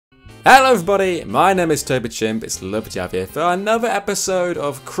Hello everybody, my name is Toby Chimp, it's lovely to have you here for another episode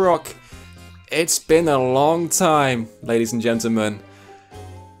of Croc. It's been a long time, ladies and gentlemen.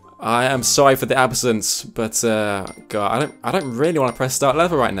 I am sorry for the absence, but God, I don't really want to press start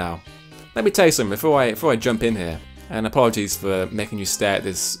level right now. Let me tell you something before I jump in here, and apologies for making you stare at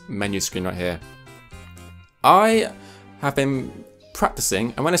this menu screen right here. I have been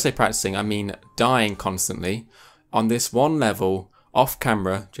practicing, and when I say practicing, I mean dying constantly on this one level off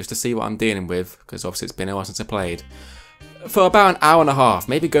camera just to see what I'm dealing with, because obviously it's been a while since I played. For about an hour and a half,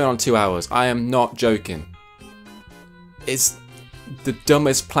 maybe going on 2 hours. I am not joking. It's the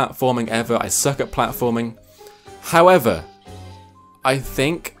dumbest platforming ever. I suck at platforming. However, I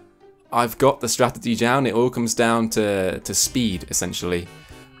think I've got the strategy down. It all comes down to speed, essentially.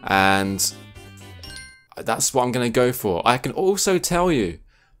 And that's what I'm going to go for. I can also tell you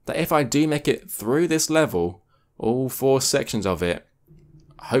that if I do make it through this level, all 4 sections of it,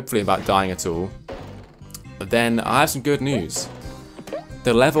 hopefully without dying at all, then I have some good news.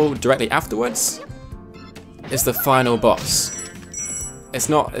 The level directly afterwards is the final boss. It's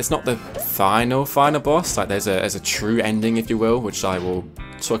not the final boss. Like there's a true ending, if you will, which I will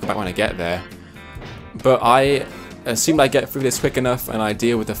talk about when I get there. But I assume I get through this quick enough and I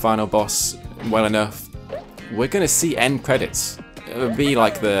deal with the final boss well enough. We're gonna see end credits. It would be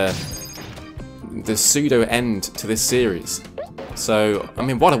like the pseudo end to this series. So, I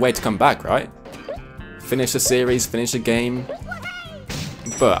mean, what a way to come back, right? Finish the series, finish the game.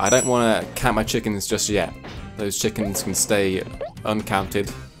 But I don't want to count my chickens just yet. Those chickens can stay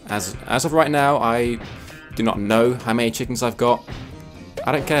uncounted. As of right now, I do not know how many chickens I've got.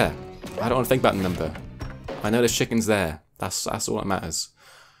 I don't care. I don't want to think about the number. I know there's chickens there. That's all that matters.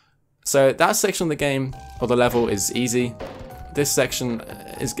 So that section of the game, or the level, is easy. This section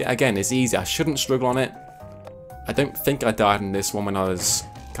is easy. I shouldn't struggle on it. I don't think I died in this one when I was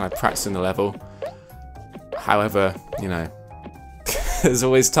kind of practicing the level. However, you know, there's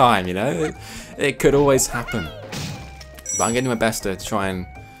always time, you know? It could always happen. But I'm getting my best to try and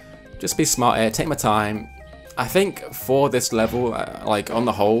just be smart here, take my time. I think for this level, like on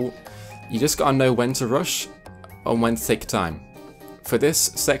the whole, you just gotta know when to rush and when to take your time. For this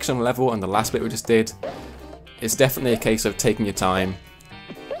section level and the last bit we just did, it's definitely a case of taking your time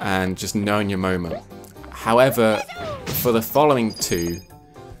and just knowing your moment. However, for the following 2,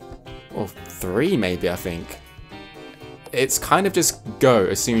 or 3 maybe, I think, it's kind of just go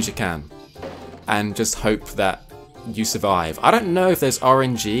as soon as you can and just hope that you survive. I don't know if there's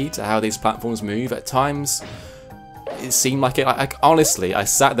RNG to how these platforms move. At times, it seemed like it. Like, honestly, I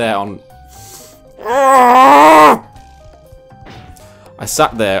sat there on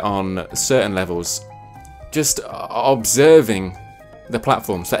certain levels just observing the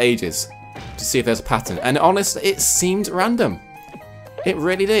platforms for ages to see if there's a pattern, and honestly it seemed random. It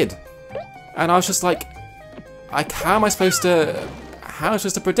really did. And I was just like, how am I supposed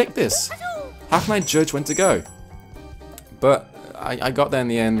to predict this? How can I judge when to go? But I got there in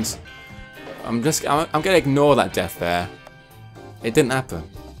the end. I'm gonna ignore that death there. It didn't happen.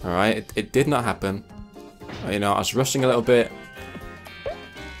 Alright, it did not happen. You know, I was rushing a little bit.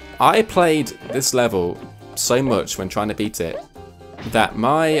 I played this level so much when trying to beat it that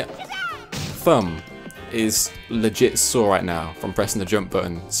my thumb is legit sore right now from pressing the jump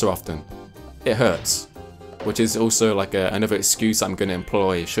button so often. It hurts, which is also like another excuse I'm going to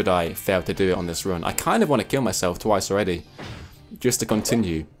employ should I fail to do it on this run. I kind of want to kill myself twice already just to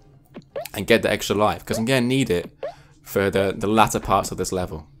continue and get the extra life, because I'm going to need it for the latter parts of this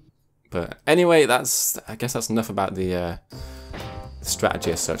level. But anyway, I guess that's enough about the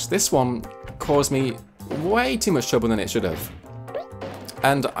strategy as such. This one caused me way too much trouble than it should have.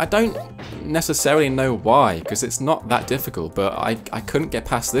 And I don't necessarily know why, because it's not that difficult, but I couldn't get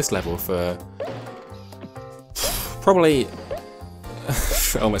past this level for probably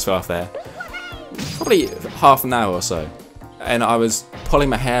almost fell off there. Probably half an hour or so. And I was pulling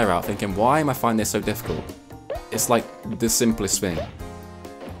my hair out thinking, why am I finding this so difficult? It's like the simplest thing.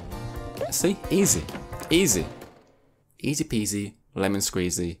 See? Easy. Easy. Easy peasy, lemon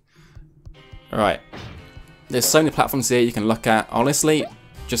squeezy. Alright. There's so many platforms here you can look at. Honestly,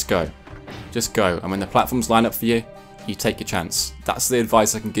 just go. Just go. And when the platforms line up for you, you take your chance. That's the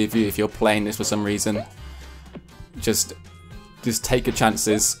advice I can give you if you're playing this for some reason. Just take your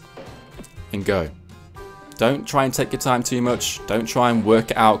chances and go. Don't try and take your time too much. Don't try and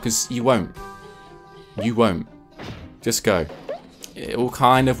work it out, because you won't. You won't. Just go. It all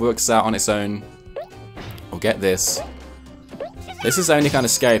kind of works out on its own. Or get this. This is the only kind of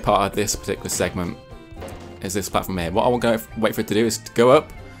scary part of this particular segment. Is this platform here. What I want to wait for it to do is to go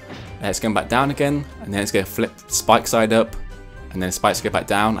up, and it's going back down again, and then it's going to flip spike side up, and then spikes go back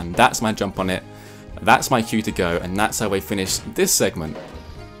down, and that's my jump on it. That's my cue to go, and that's how we finish this segment.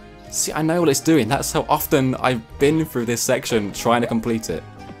 See, I know what it's doing. That's how often I've been through this section trying to complete it.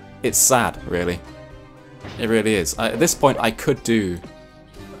 It's sad, really. It really is. At this point, I could do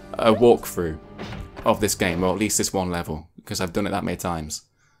a walkthrough of this game, or at least this one level, because I've done it that many times.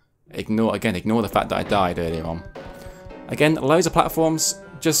 Ignore the fact that I died earlier on. Again, loads of platforms.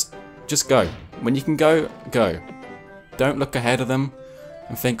 Just go. When you can go, go. Don't look ahead of them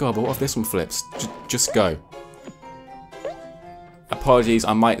and think, oh, but what if this one flips? Just go. Apologies,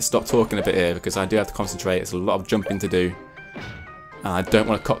 I might stop talking a bit here because I do have to concentrate. It's a lot of jumping to do. And I don't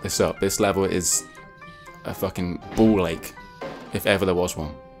want to cock this up. This level is a fucking ball ache, if ever there was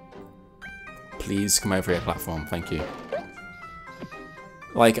one. Please come over here, platform. Thank you.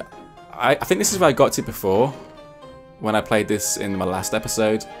 Like, I think this is where I got to before, when I played this in my last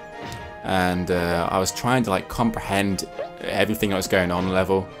episode. And I was trying to, like, comprehend everything that was going on in the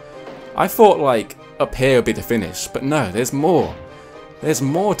level. I thought, like, up here would be the finish, but no, there's more. There's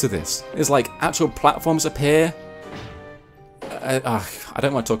more to this. There's, like, actual platforms up here. I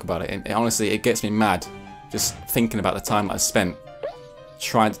don't want to talk about it. Honestly, it gets me mad just thinking about the time that I spent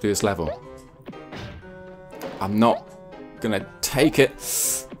trying to do this level. I'm not gonna take it.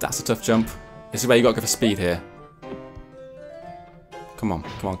 That's a tough jump. This is where you gotta go for speed here. Come on,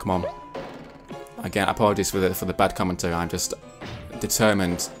 come on, come on. Again, apologies for the bad commentary. I'm just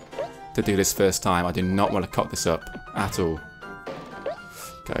determined to do this first time. I do not want to cock this up at all.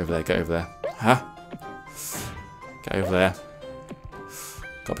 Get over there, get over there. Huh? Get over there.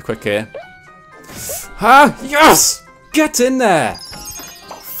 Gotta be quick here. Huh? Yes! Get in there!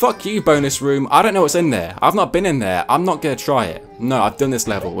 Fuck you, bonus room. I don't know what's in there. I've not been in there. I'm not gonna try it. No, I've done this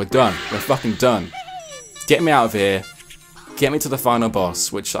level. We're done. We're fucking done. Get me out of here. Get me to the final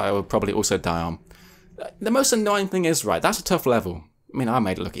boss, which I will probably also die on. The most annoying thing is, right, that's a tough level. I mean, I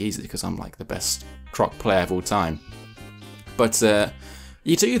made it look easy because I'm like the best Croc player of all time. But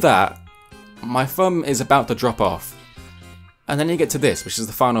you do that, my thumb is about to drop off. And then you get to this, which is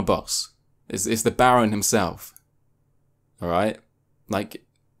the final boss. It's the Baron himself. Alright? Like,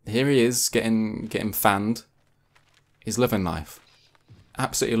 here he is, getting fanned. He's loving life.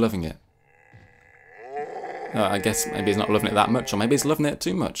 Absolutely loving it. I guess maybe he's not loving it that much, or maybe he's loving it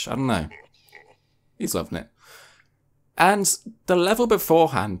too much. I don't know. He's loving it. And the level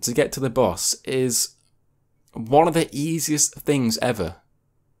beforehand to get to the boss is one of the easiest things ever.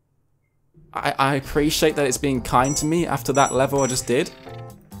 I appreciate that it's being kind to me after that level I just did.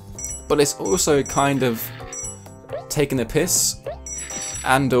 But it's also kind of taking a piss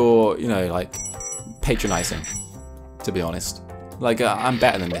and or, you know, like, patronizing, to be honest. Like, I'm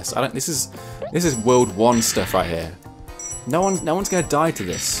better than this. This is World 1 stuff right here. No one's gonna die to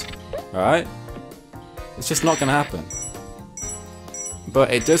this. Alright? It's just not gonna happen.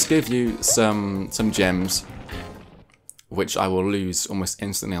 But it does give you some gems, which I will lose almost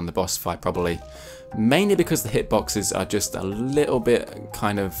instantly on the boss fight, probably. Mainly because the hitboxes are just a little bit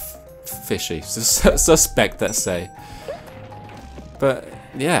kind of fishy. Suspect, let's say. But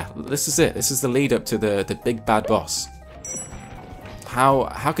yeah, this is it. This is the lead up to the big bad boss.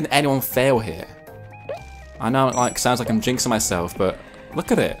 How can anyone fail here? I know it like sounds like I'm jinxing myself, but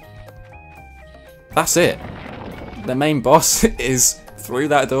look at it. That's it. The main boss is through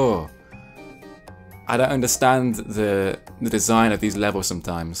that door. I don't understand the design of these levels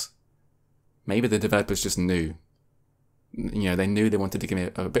sometimes. Maybe the developers just knew. You know, they knew they wanted to give me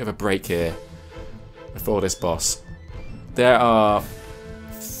a bit of a break here before this boss. There are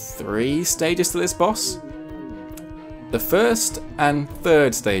 3 stages to this boss. The first and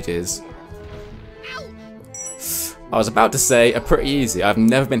third stages, I was about to say, are pretty easy. I've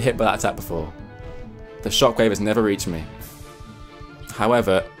never been hit by that attack before. The shockwave has never reached me.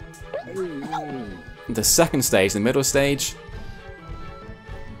 However, the second stage, the middle stage,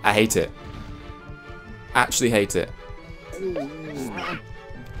 I hate it. Actually hate it.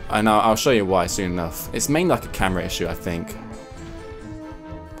 And I'll show you why soon enough. It's mainly like a camera issue, I think.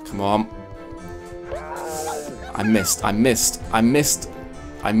 Come on. I missed.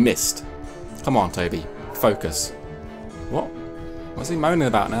 Come on, Toby. Focus. What? What's he moaning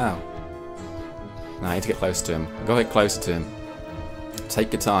about now? No, I need to get close to him. I've got to get closer to him.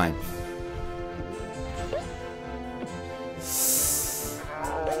 Take your time.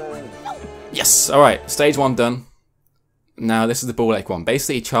 Yes! Alright, stage 1 done. Now this is the ball ache one.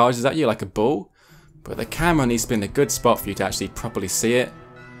 Basically he charges at you like a bull, but the camera needs to be in a good spot for you to actually properly see it.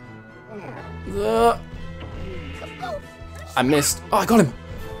 I missed. Oh, I got him!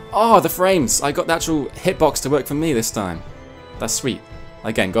 Oh, the frames! I got the actual hitbox to work for me this time. That's sweet.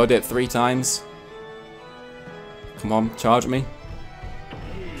 Again, gotta do it 3 times. Come on, charge me.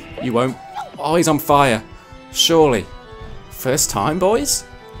 You won't. Oh, he's on fire. Surely. First time, boys?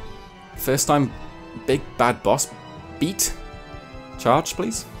 First time big bad boss beat? Charge,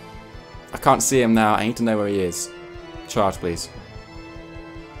 please? I can't see him now. I need to know where he is. Charge, please.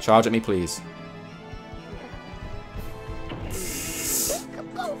 Charge at me, please.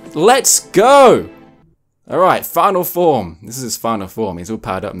 Let's go! Alright, final form. This is his final form. He's all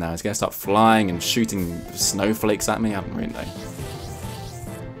powered up now. He's going to start flying and shooting snowflakes at me. I don't really know.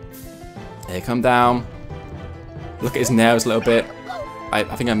 Here, come down. Look at his nails a little bit. I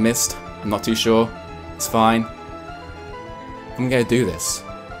think I missed. I'm not too sure. It's fine. I'm going to do this.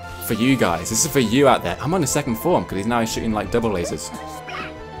 For you guys. This is for you out there. I'm on the second form because he's now shooting like double lasers.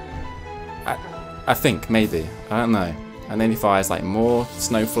 I think, maybe. I don't know. And then he fires like more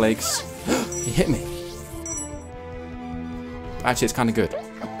snowflakes. He hit me. Actually, it's kind of good.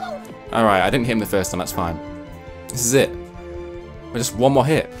 Alright, I didn't hit him the first time, that's fine. This is it. But just one more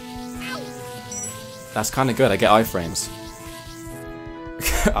hit. That's kind of good, I get iframes.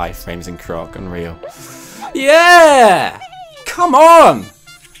 Iframes in Croc, unreal. Yeah! Come on!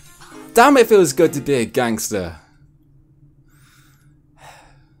 Damn, it feels good to be a gangster.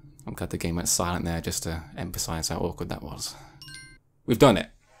 I'm glad the game went silent there just to emphasize how awkward that was. We've done it.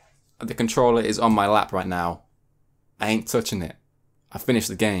 The controller is on my lap right now. I ain't touching it. I finished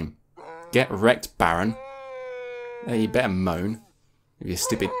the game. Get wrecked, Baron. Yeah, you better moan. With your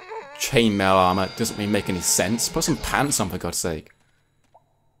stupid chainmail armor, it doesn't really make any sense. Put some pants on, for God's sake.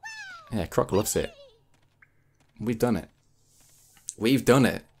 Yeah, Croc loves it. We've done it. We've done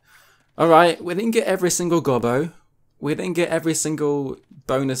it. Alright, we didn't get every single gobbo. We didn't get every single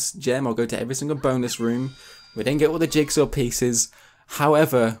bonus gem or go to every single bonus room. We didn't get all the jigsaw pieces.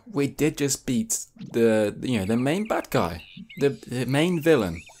 However, we did just beat the main bad guy, the main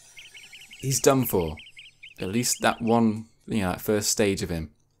villain. He's done for. At least that one, that first stage of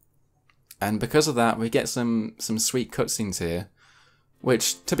him. And because of that, we get some sweet cutscenes here,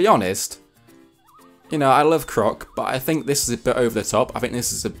 which, to be honest, I love Croc, but I think this is a bit over the top. I think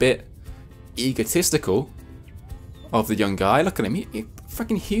this is a bit egotistical of the young guy. Look at him, he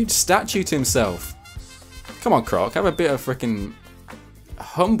freaking huge statue to himself. Come on, Croc, have a bit of freaking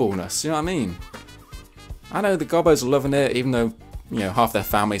humbleness, you know what I mean? I know the Gobbos are loving it, even though, half their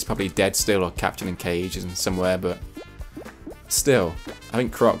family's probably dead still or captured in cages and somewhere, but still, I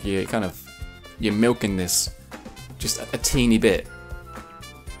think Croc, you're milking this just a teeny bit.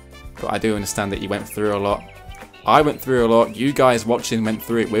 But I do understand that you went through a lot. I went through a lot, you guys watching went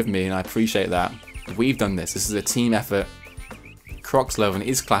through it with me, and I appreciate that. We've done this. This is a team effort. Croc's loving it.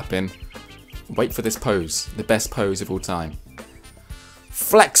 He's clapping. Wait for this pose. The best pose of all time.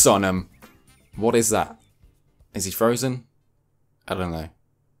 Flex on him. What is that? Is he frozen? I don't know.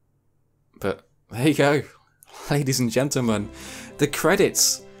 But there you go. Ladies and gentlemen. The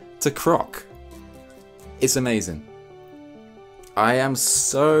credits to Croc. It's amazing. I am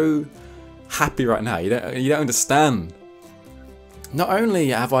so happy right now. You don't understand. Not only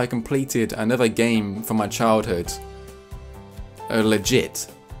have I completed another game from my childhood,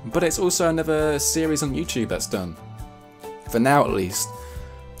 legit, but it's also another series on YouTube that's done. For now at least.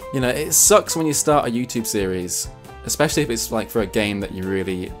 It sucks when you start a YouTube series, especially if it's like for a game that you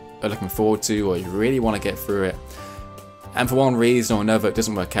really are looking forward to or you really want to get through it. And for one reason or another it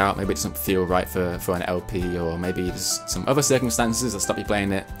doesn't work out, maybe it doesn't feel right for an LP, or maybe just some other circumstances that stop you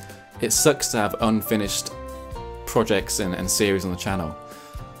playing it. It sucks to have unfinished projects and series on the channel.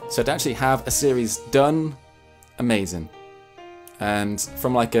 So to actually have a series done, amazing. And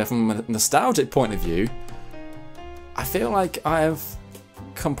from a nostalgic point of view, I feel like I have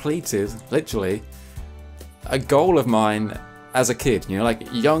completed, literally, a goal of mine as a kid. Like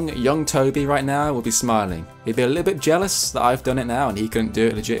young Toby right now will be smiling. He'd be a little bit jealous that I've done it now and he couldn't do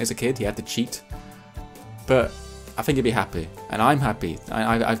it legit as a kid. He had to cheat. But I think he'd be happy, and I'm happy.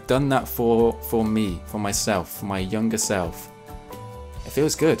 I've done that for me, for myself, for my younger self. It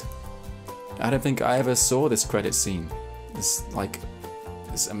feels good. I don't think I ever saw this credit scene. This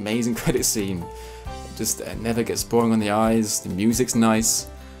amazing credit scene. It never gets boring on the eyes. The music's nice.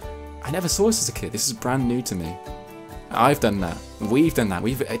 I never saw this as a kid. This is brand new to me. I've done that. We've done that.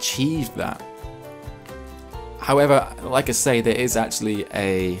 We've achieved that. However, like I say, there is actually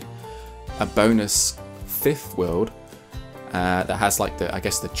a bonus 5th world that has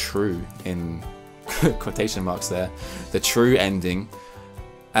the true, in quotation marks there, the true ending.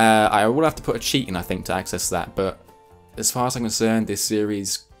 I will have to put a cheat in, I think, to access that, but as far as I'm concerned, this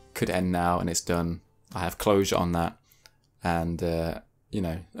series could end now and it's done. I have closure on that, and at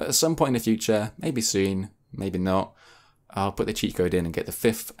some point in the future, maybe soon, maybe not, I'll put the cheat code in and get the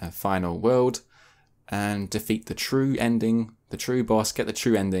 5th and final world and defeat the true ending the true boss, get the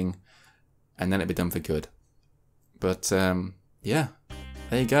true ending, and then it'll be done for good. But yeah,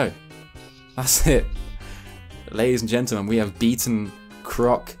 there you go. That's it. Ladies and gentlemen, we have beaten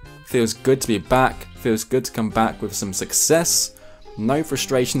Croc. Feels good to be back. Feels good to come back with some success. No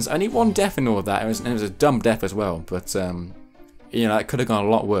frustrations. Only one death in all of that. It was a dumb death as well. But, you know, it could have gone a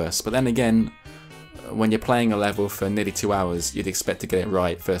lot worse. But then again, when you're playing a level for nearly 2 hours, you'd expect to get it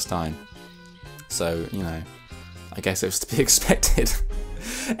right first time. So, you know, I guess it was to be expected.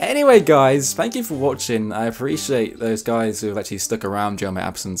 Anyway, guys, thank you for watching. I appreciate those guys who have actually stuck around during my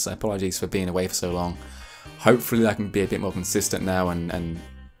absence. Apologies for being away for so long. Hopefully I can be a bit more consistent now and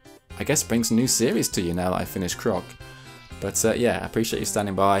I guess bring some new series to you now that I finished Croc. But yeah, I appreciate you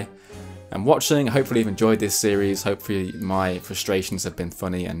standing by and watching. Hopefully you've enjoyed this series. Hopefully my frustrations have been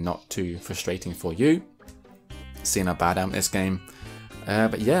funny and not too frustrating for you, seeing how bad I am at this game.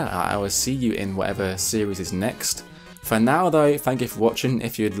 But yeah, I will see you in whatever series is next. For now though, thank you for watching.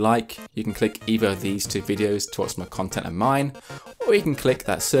 If you'd like, you can click either of these 2 videos to watch more content of mine, or you can click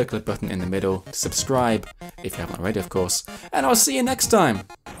that circular button in the middle to subscribe, if you haven't already of course, and I'll see you next time.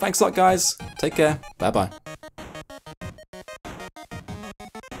 Thanks a lot guys, take care, bye bye.